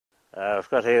We've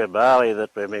got here barley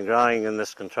that we've been growing in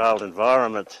this controlled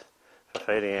environment for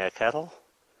feeding our cattle.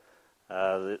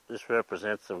 This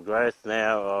represents the growth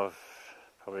now of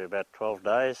probably about 12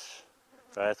 days.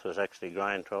 Growth was actually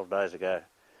grown 12 days ago.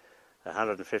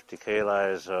 150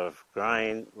 kilos of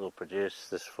grain will produce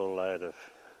this full load of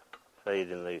feed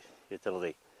in the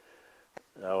utility.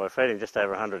 We're feeding just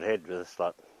over 100 head with this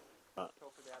lot. Talk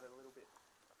about it a little bit.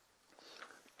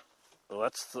 Well,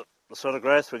 that's the sort of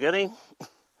growth we're getting.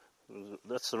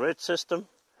 That's the root system.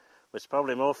 There's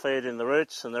probably more feed in the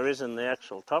roots than there is in the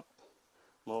actual top,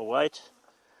 more weight.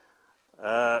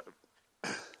 The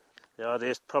idea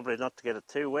is probably not to get it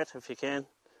too wet if you can,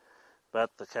 but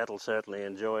the cattle certainly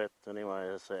enjoy it anyway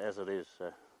as it is.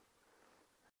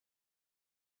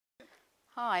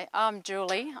 Hi, I'm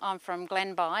Julie. I'm from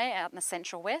Glenby out in the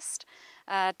Central West.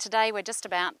 Today we're just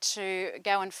about to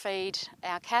go and feed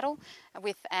our cattle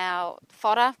with our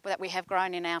fodder that we have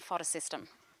grown in our fodder system.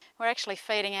 We're actually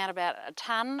feeding out about a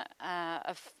tonne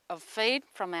of feed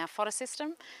from our fodder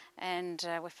system, and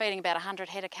we're feeding about 100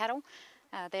 head of cattle,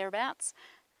 thereabouts.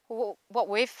 What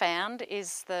we've found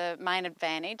is the main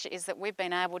advantage is that we've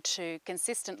been able to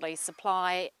consistently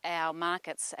supply our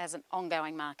markets as an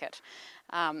ongoing market.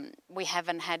 We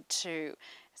haven't had to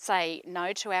say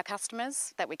no to our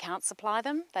customers that we can't supply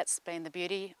them. That's been the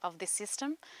beauty of this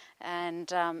system.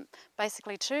 And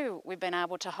basically too, we've been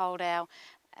able to hold our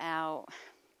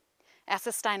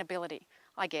sustainability,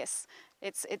 I guess.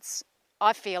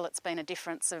 I feel it's been a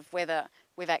difference of whether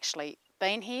we've actually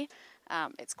been here.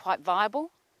 It's quite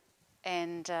viable,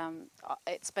 and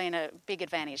it's been a big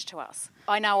advantage to us.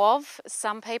 I know of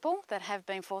some people that have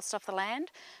been forced off the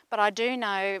land, but I do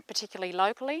know, particularly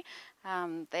locally,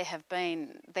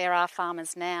 there are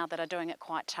farmers now that are doing it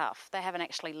quite tough. They haven't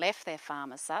actually left their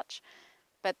farm as such,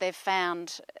 but they've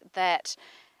found that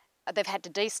they've had to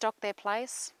destock their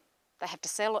place, they have to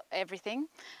sell everything,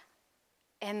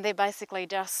 and they're basically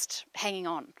just hanging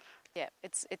on. Yeah,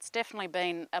 it's definitely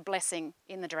been a blessing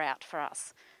in the drought for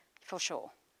us, for sure.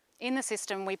 In the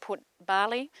system, we put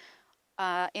barley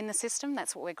in the system.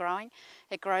 That's what we're growing.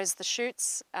 It grows the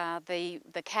shoots, the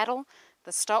cattle,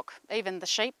 the stock, even the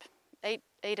sheep eat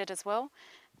it as well.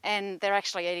 And they're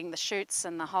actually eating the shoots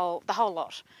and the whole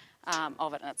lot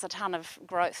of it. And it's a ton of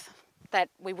growth that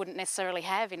we wouldn't necessarily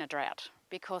have in a drought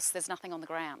because there's nothing on the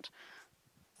ground.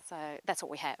 So that's what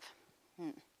we have.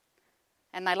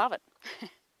 And they love it.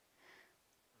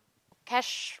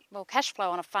 Cash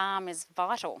flow on a farm is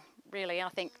vital, really, I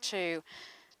think, to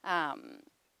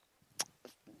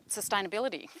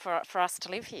sustainability for us to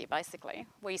live here, basically.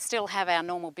 We still have our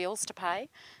normal bills to pay.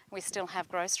 We still have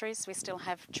groceries. We still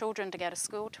have children to go to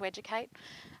school to educate.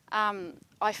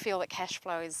 I feel that cash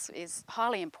flow is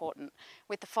highly important.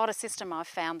 With the fodder system I've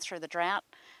found through the drought,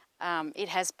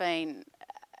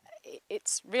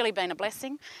 it's really been a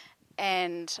blessing.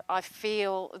 And I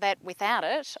feel that without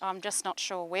it, I'm just not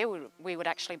sure where we would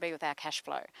actually be with our cash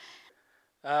flow.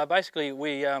 Basically,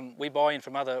 we buy in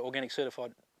from other organic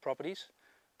certified properties,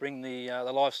 bring the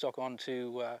livestock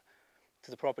onto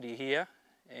to the property here,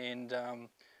 and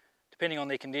depending on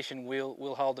their condition,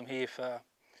 we'll hold them here for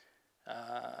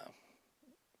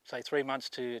say 3 months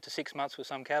to 6 months with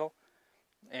some cattle,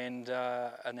 and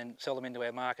then sell them into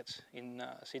our markets in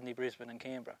Sydney, Brisbane, and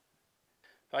Canberra.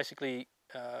 Basically,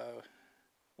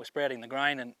 we're sprouting the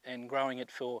grain and growing it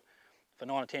for 9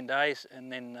 or 10 days,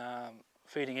 and then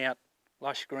feeding out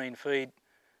lush green feed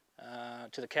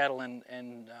to the cattle and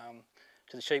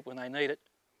to the sheep when they need it.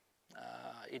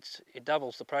 It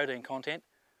doubles the protein content.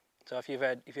 So if you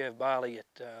have barley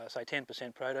at say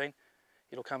 10% protein,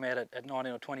 it'll come out at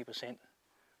 19 or 20%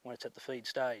 when it's at the feed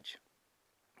stage.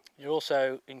 You're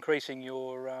also increasing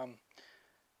your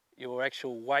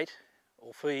actual weight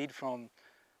or feed from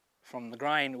the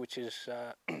grain, which is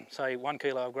say 1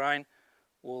 kilo of grain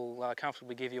will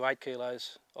comfortably give you 8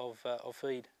 kilos of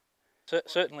feed.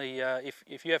 Certainly,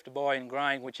 if you have to buy in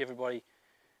grain, which everybody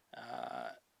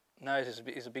knows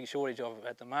is a big shortage of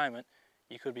at the moment,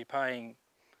 you could be paying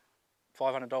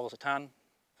 $500 a tonne,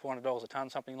 $400 a tonne,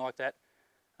 something like that.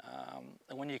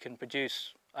 And when you can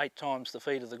produce 8 times the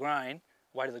feed of the grain,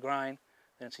 weight of the grain,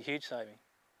 then it's a huge saving.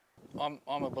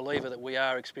 I'm a believer that we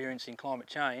are experiencing climate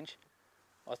change.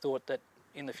 I thought that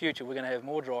in the future we're going to have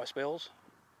more dry spells,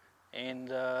 and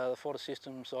the fodder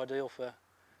system's ideal for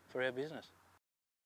our business.